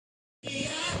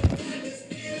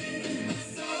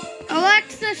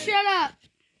Alexa, shut up.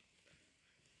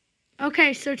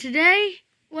 Okay, so today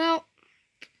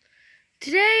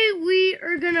we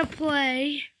are gonna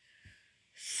play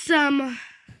some,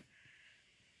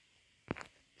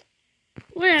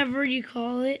 whatever you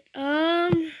call it.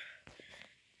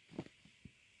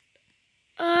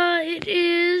 It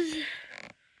is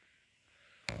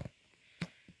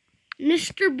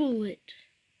Mr. Bullet.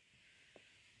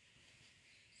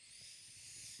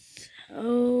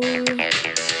 So, make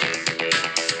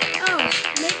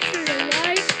sure to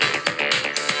like,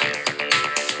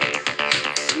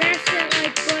 smash that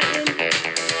like button,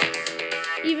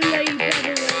 even though you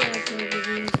probably won't like my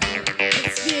videos.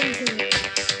 Let's get into it.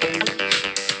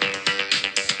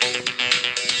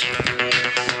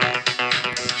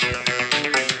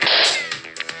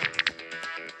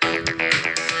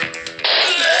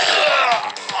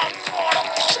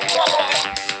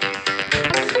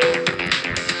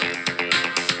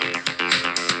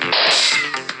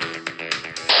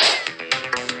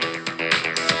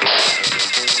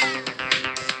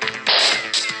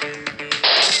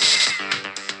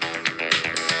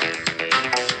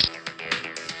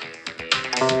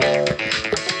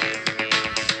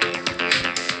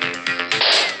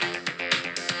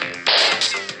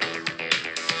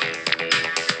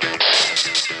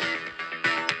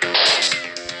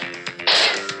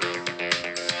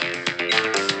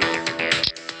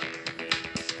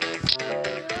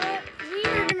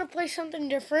 Play something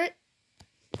different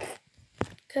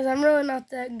because I'm really not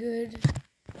that good.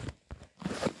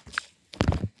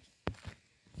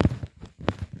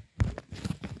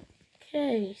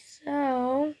 Okay,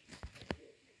 so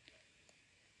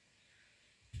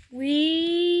we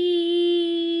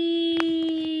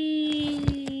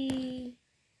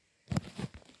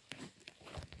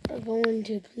are going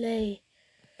to play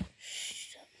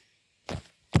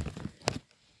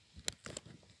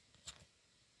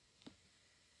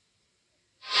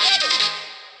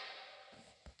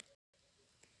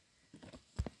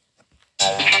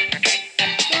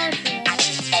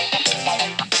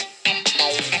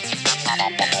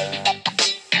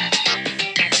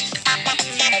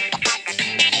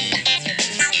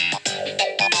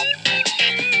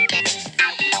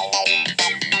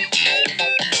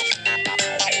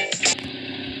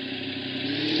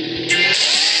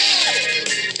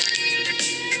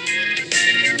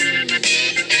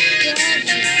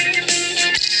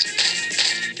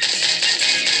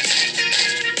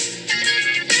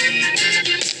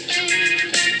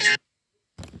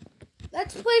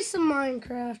Let's play some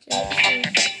Minecraft.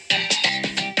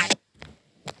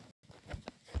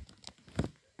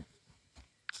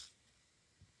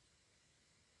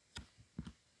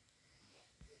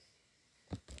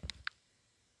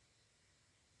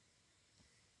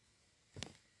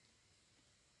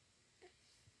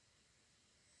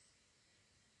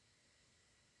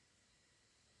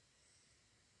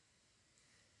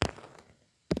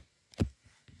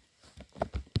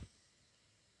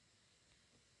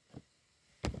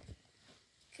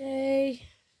 Okay.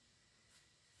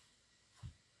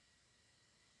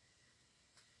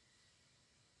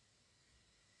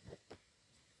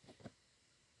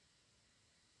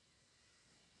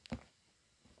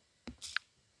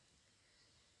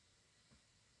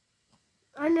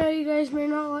 I know you guys may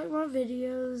not like my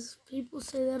videos. People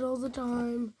say that all the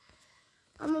time.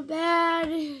 I'm a bad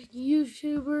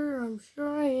YouTuber. I'm sure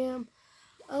I am.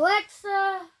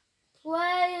 Alexa,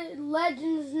 play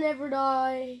Legends Never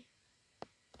Die.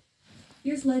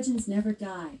 Here's Legends Never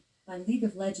Die by League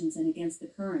of Legends and Against the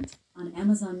Current on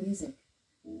Amazon Music.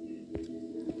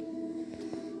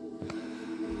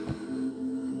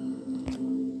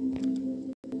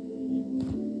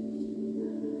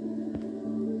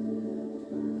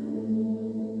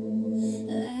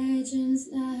 Legends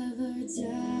never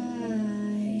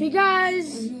die. If you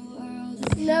guys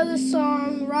know the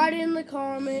song, write it in the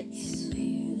comments.